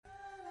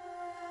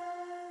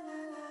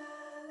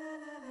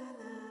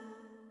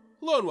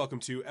Hello and welcome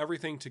to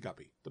Everything to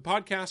Guppy, the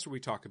podcast where we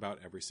talk about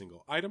every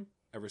single item,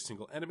 every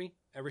single enemy,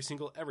 every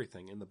single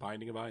everything in the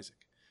Binding of Isaac.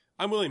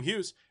 I'm William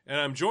Hughes, and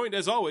I'm joined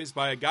as always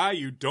by a guy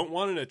you don't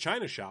want in a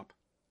china shop,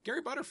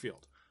 Gary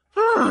Butterfield.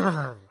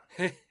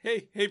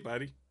 Hey,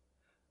 buddy.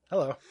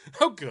 Hello.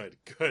 Oh, good.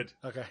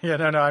 Okay. Yeah,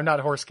 no, I'm not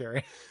horse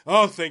Gary.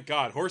 Oh, thank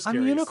God. Horse I'm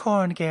Gary's...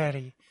 unicorn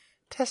Gary.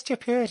 Test your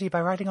purity by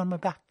riding on my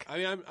back. I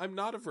mean, I'm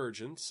not a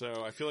virgin,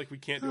 so I feel like we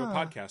can't do a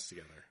podcast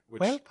together. Which...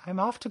 Well,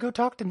 I'm off to go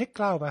talk to Nick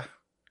Glauber.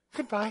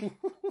 Goodbye.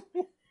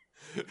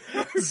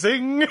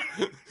 Zing.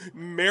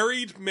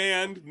 Married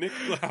man Nick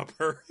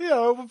Glauber. Yeah,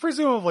 well,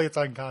 presumably it's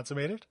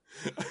unconsummated.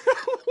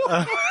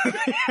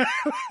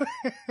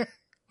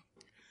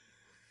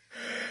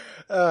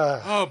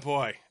 Oh,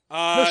 boy.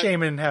 No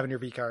shame in having your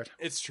V card.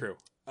 It's true.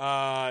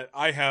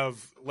 I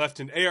have left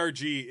an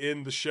ARG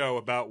in the show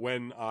about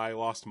when I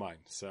lost mine,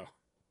 so.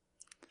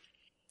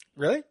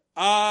 Really?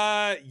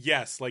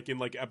 Yes, like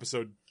in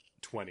episode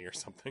 20 or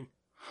something.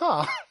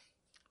 Huh.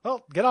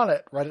 Well, get on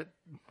it.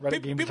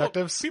 Reddit Game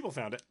Detectives. People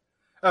found it.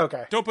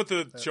 Okay. Don't put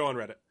the show on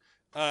Reddit.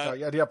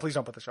 Yeah, please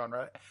don't put the show on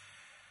Reddit.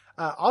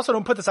 Also,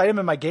 don't put this item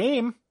in my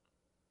game.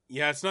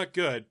 Yeah, it's not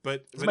good,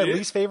 but... It's my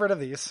least favorite of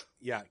these.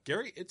 Yeah,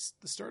 Gary, it's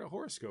the start of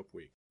Horoscope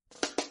Week.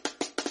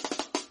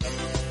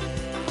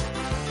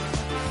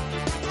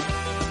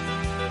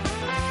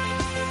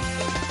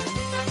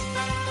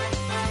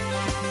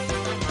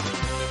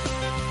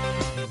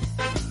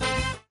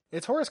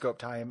 It's horoscope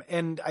time,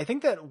 and I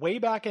think that way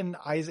back in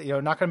Isaac,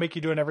 not going to make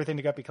you doing everything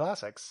to Guppy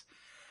Classics,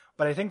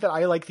 but I think that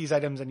I like these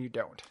items and you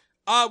don't.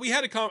 We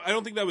had I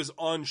don't think that was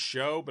on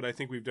show, but I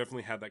think we've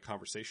definitely had that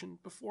conversation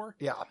before.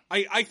 Yeah.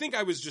 I think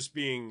I was just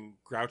being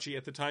grouchy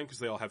at the time because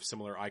they all have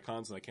similar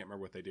icons and I can't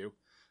remember what they do.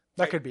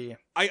 That could be.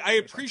 I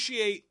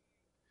appreciate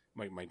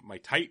my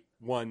tight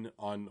one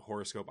on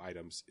horoscope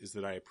items is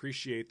that I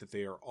appreciate that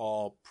they are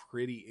all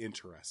pretty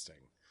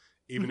interesting,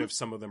 even if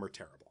some of them are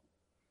terrible.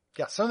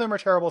 Yeah, some of them are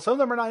terrible. Some of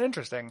them are not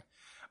interesting,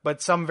 but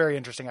some very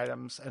interesting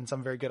items and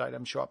some very good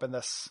items show up in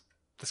this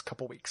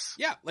couple weeks.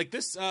 Yeah, like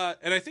this,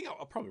 and I think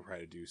I'll probably try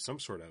to do some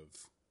sort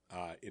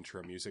of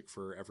intro music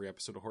for every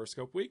episode of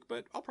Horoscope Week,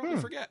 but I'll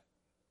probably forget.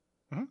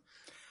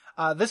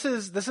 Mm-hmm. This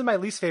is my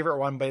least favorite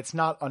one, but it's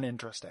not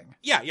uninteresting.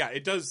 Yeah,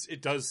 it does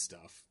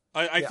stuff.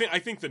 I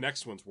think the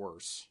next one's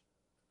worse.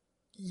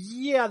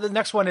 Yeah, the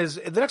next one's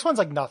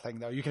like nothing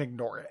though. You can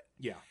ignore it.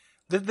 Yeah.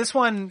 This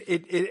one,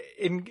 it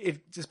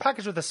is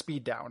packaged with a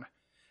speed down.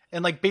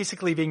 And like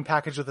basically being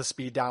packaged with a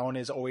speed down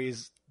is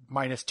always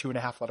minus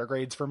 2.5 letter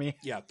grades for me.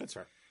 Yeah, that's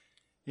fair.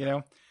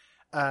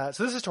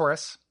 So this is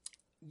Taurus.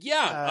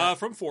 Yeah,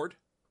 from Ford.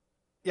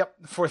 Yep.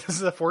 This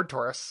is a Ford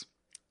Taurus.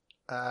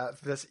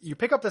 You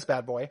pick up this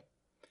bad boy,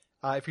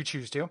 if you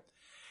choose to,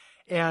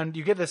 and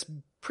you get this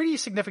pretty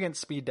significant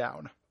speed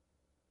down.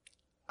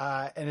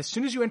 And as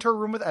soon as you enter a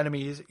room with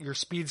enemies, your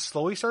speed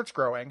slowly starts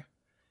growing.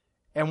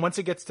 And once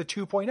it gets to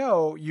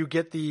 2.0, you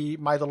get the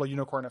My Little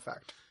Unicorn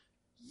effect.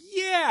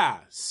 Yeah.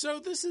 So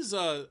this is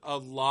a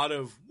lot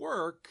of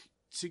work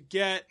to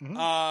get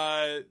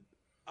a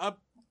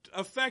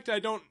effect I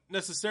don't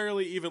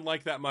necessarily even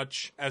like that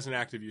much as an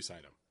active use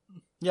item.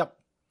 Yep.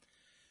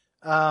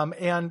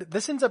 And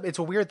this ends up, it's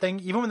a weird thing.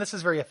 Even when this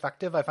is very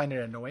effective, I find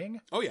it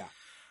annoying. Oh, yeah.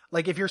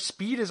 Like if your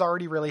speed is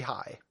already really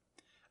high,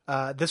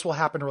 this will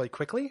happen really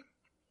quickly.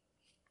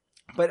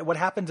 But what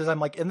happens is I'm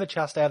like in the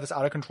chest, I have this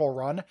out of control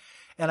run,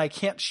 and I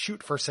can't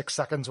shoot for 6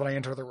 seconds when I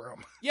enter the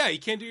room. Yeah, you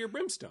can't do your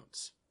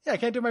brimstones. Yeah, I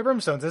can't do my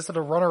brimstones. I just have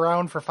to run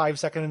around for 5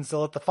 seconds to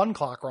let the fun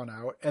clock run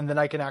out, and then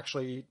I can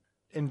actually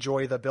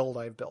enjoy the build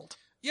I've built.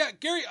 Yeah,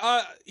 Gary,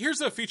 here's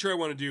a feature I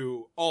want to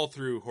do all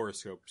through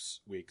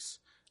Horoscopes weeks.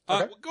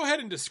 Okay. Go ahead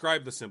and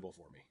describe the symbol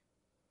for me.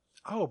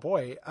 Oh,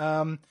 boy.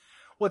 Well,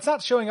 it's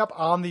not showing up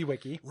on the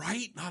wiki.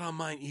 Right? Not on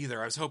mine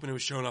either. I was hoping it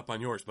was showing up on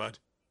yours, bud.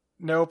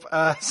 Nope.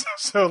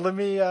 So let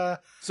me...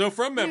 So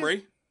from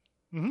memory...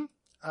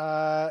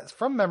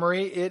 From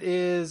memory, it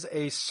is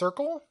a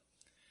circle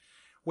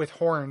with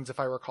horns, if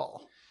I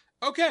recall.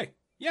 Okay.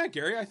 Yeah,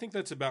 Gary, I think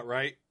that's about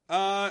right.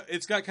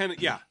 It's got kind of,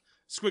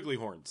 squiggly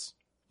horns.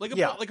 Like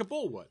a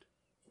bull would.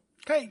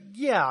 Okay,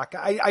 yeah.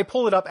 I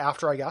pulled it up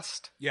after I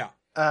guessed. Yeah.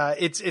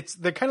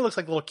 It kind of looks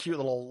like cute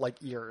little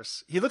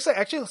ears. He looks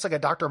like a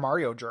Dr.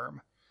 Mario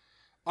germ.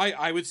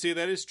 I would say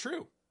that is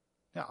true.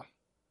 Yeah.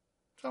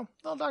 So,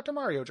 little Dr.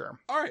 Mario germ.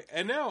 All right,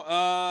 and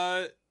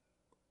now,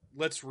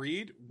 let's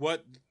read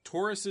what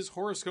Taurus's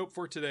horoscope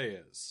for today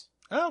is.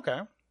 Oh,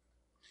 okay.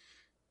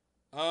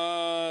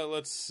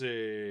 Let's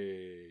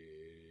see.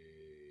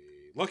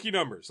 Lucky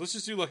numbers. Let's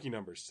just do lucky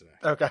numbers today.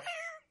 Okay.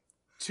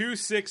 2,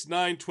 6,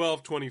 9,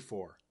 12,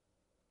 24.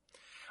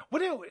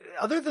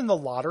 Other than the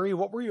lottery,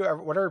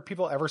 what are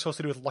people ever supposed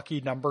to do with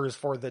lucky numbers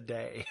for the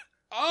day?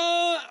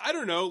 I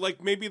don't know.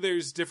 Like maybe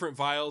there's different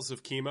vials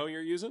of chemo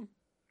you're using.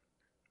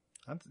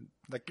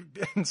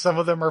 And some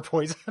of them are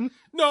poison.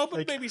 No,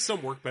 but maybe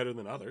some work better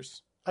than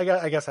others. I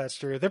guess that's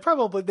true. They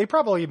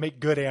probably make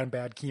good and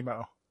bad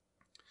chemo.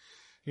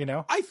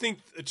 I think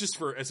just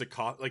for as a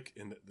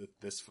in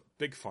this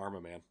big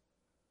pharma, man.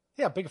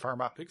 Yeah, big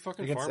pharma. Big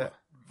fucking pharma.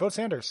 Vote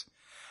Sanders.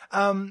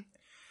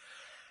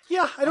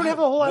 Yeah, I don't have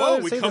a whole lot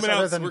Whoa, to say this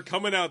other than we're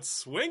coming out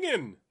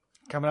swinging.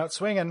 coming out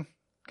swinging.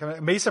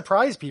 May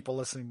surprise people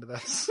listening to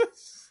this.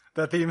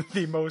 That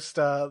the most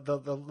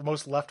the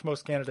most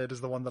leftmost candidate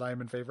is the one that I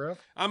am in favor of.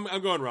 I'm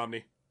going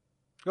Romney.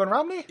 Going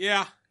Romney?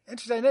 Yeah.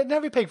 Interesting. I didn't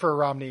have a pig for a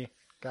Romney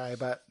guy,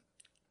 but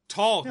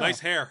Tall, nice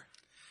hair.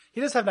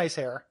 he does have nice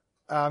hair.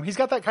 He's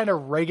got that kind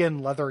of Reagan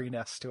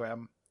leatheriness to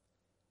him.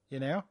 You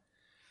know?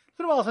 It's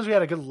been a while since we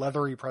had a good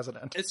leathery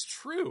president. It's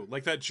true.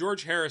 Like that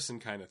George Harrison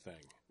kind of thing.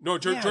 No,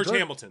 George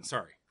Hamilton,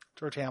 sorry.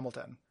 George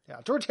Hamilton.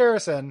 Yeah, George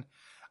Harrison.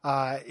 Well,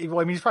 I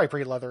mean, he's probably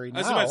pretty leathery now.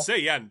 I was about to say,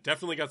 yeah,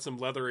 definitely got some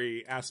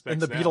leathery aspects in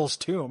the now. Beatles'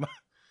 tomb.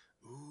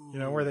 Ooh. You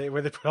know, where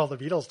they put all the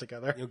Beatles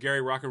together. You know,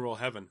 Gary Rock and Roll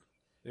Heaven.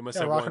 They must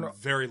Yeah, have rock one and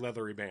very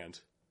leathery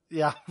band.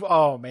 Yeah.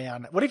 Oh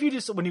man. What if you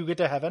just, when you get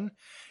to heaven,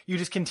 you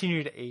just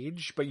continue to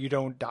age, but you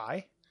don't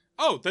die?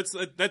 Oh,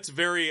 that's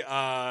very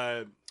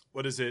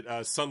what is it?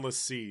 Sunless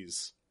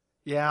Seas.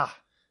 Yeah.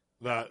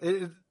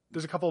 The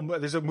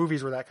There's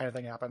movies where that kind of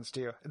thing happens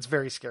too. It's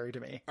very scary to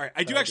me. All right,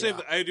 I do actually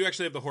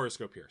have the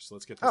horoscope here, so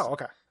let's get this. Oh,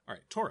 okay. All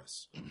right,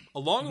 Taurus. A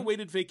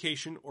long-awaited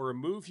vacation or a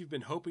move you've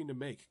been hoping to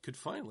make could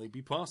finally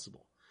be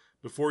possible.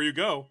 Before you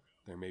go,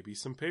 there may be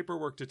some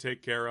paperwork to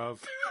take care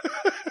of.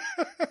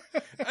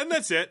 And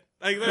that's it.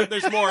 Like,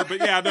 there's more, but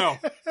yeah, no.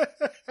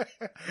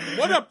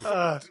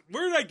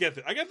 Where did I get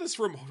this? I got this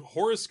from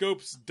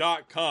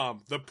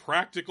horoscopes.com, the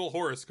practical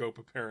horoscope,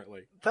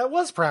 apparently. That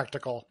was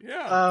practical.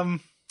 Yeah.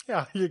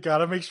 Yeah, you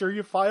gotta make sure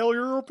you file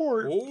your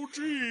report. Oh,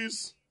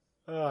 jeez.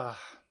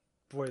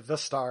 Boy, the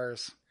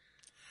stars.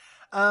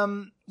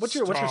 What's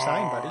your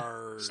sign,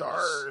 buddy?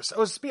 Stars.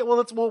 Oh,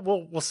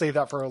 we'll save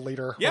that for a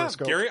later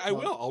horoscope. Gary, I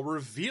will. I'll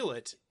reveal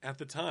it at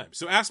the time.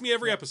 So ask me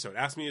every episode.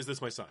 Ask me, is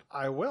this my sign?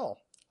 I will.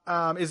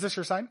 Is this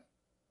your sign?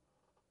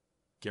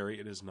 Gary,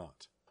 it is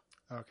not.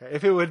 Okay.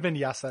 If it would have been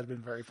yes, that'd have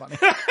been very funny.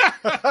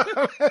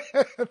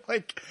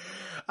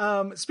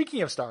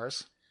 Speaking of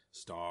stars.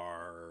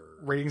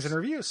 Ratings and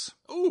reviews.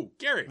 Ooh,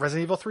 Gary.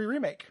 Resident Evil 3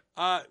 Remake.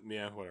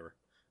 Yeah, whatever.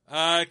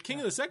 King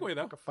of the Segway,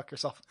 though. Go fuck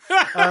yourself.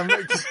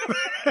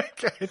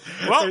 Okay.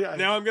 Well,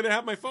 now I'm going to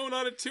have my phone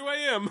on at 2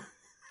 a.m.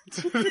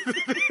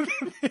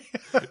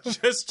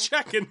 Just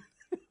checking.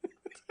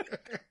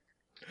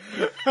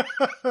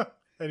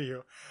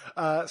 Anywho,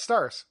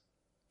 stars.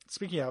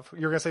 Speaking of, you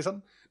were going to say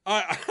something?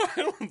 I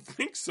don't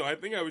think so. I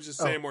think I was just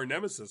saying more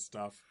Nemesis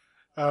stuff.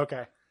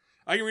 Okay.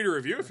 I can read a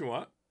review if you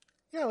want.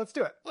 Yeah, let's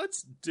do it.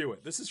 Let's do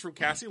it. This is from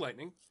Cassie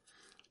Lightning.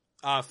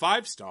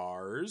 5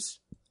 stars.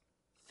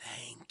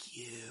 Thank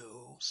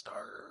you.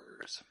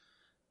 Stars.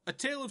 A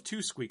Tale of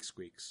Two Squeak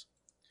Squeaks.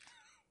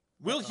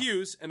 Will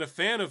Hughes and a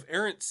fan of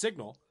Errant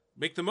Signal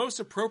make the most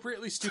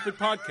appropriately stupid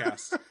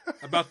podcast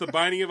about the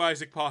Binding of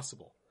Isaac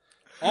possible.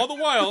 All the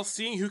while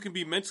seeing who can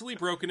be mentally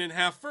broken in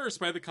half first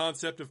by the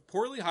concept of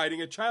poorly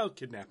hiding a child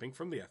kidnapping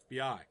from the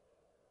FBI.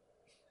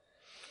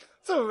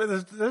 So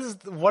this is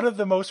one of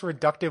the most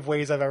reductive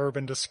ways I've ever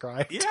been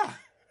described. Yeah.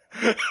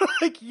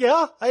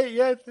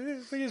 I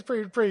think he's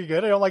pretty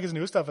good. I don't like his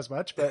new stuff as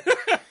much, but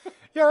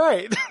yeah,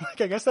 right.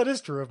 I guess that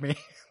is true of me.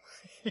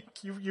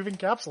 You've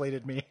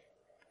encapsulated me.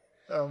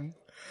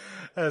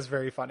 That is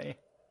very funny.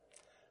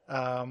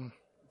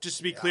 Just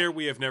to be clear,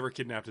 we have never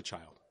kidnapped a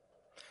child.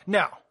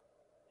 No.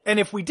 And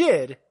if we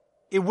did,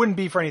 it wouldn't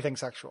be for anything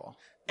sexual.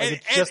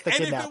 It's just the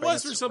kidnapping. And if it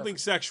was for something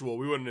sexual,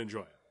 we wouldn't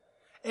enjoy it.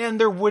 And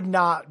there would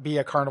not be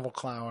a carnival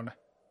clown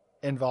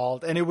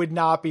involved, and it would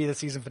not be the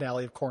season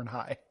finale of Corn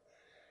High.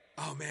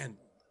 Oh man,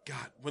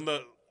 God, when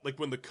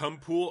the cum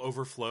pool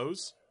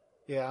overflows.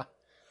 Yeah.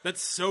 That's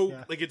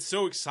so it's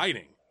so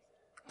exciting.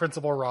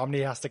 Principal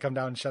Romney has to come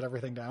down and shut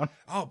everything down.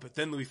 Oh, but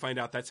then we find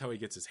out that's how he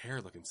gets his hair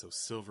looking so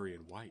silvery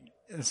and white.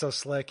 And so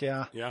slick,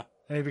 yeah. Yeah.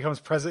 And he becomes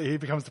president. He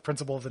becomes the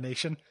principal of the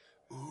nation.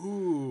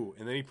 Ooh,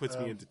 and then he puts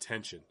me in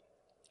detention.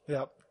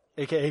 Yep.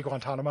 AKA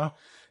Guantanamo.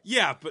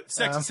 Yeah, but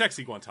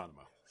sexy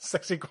Guantanamo.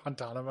 Sexy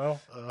Guantanamo.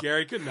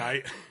 Gary, good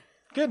night.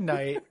 Good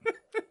night.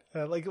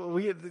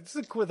 It's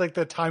like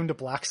the time to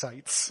black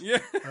sites. Yeah.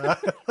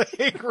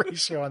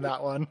 Ratio on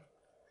that one.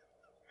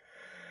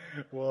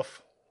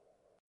 Woof.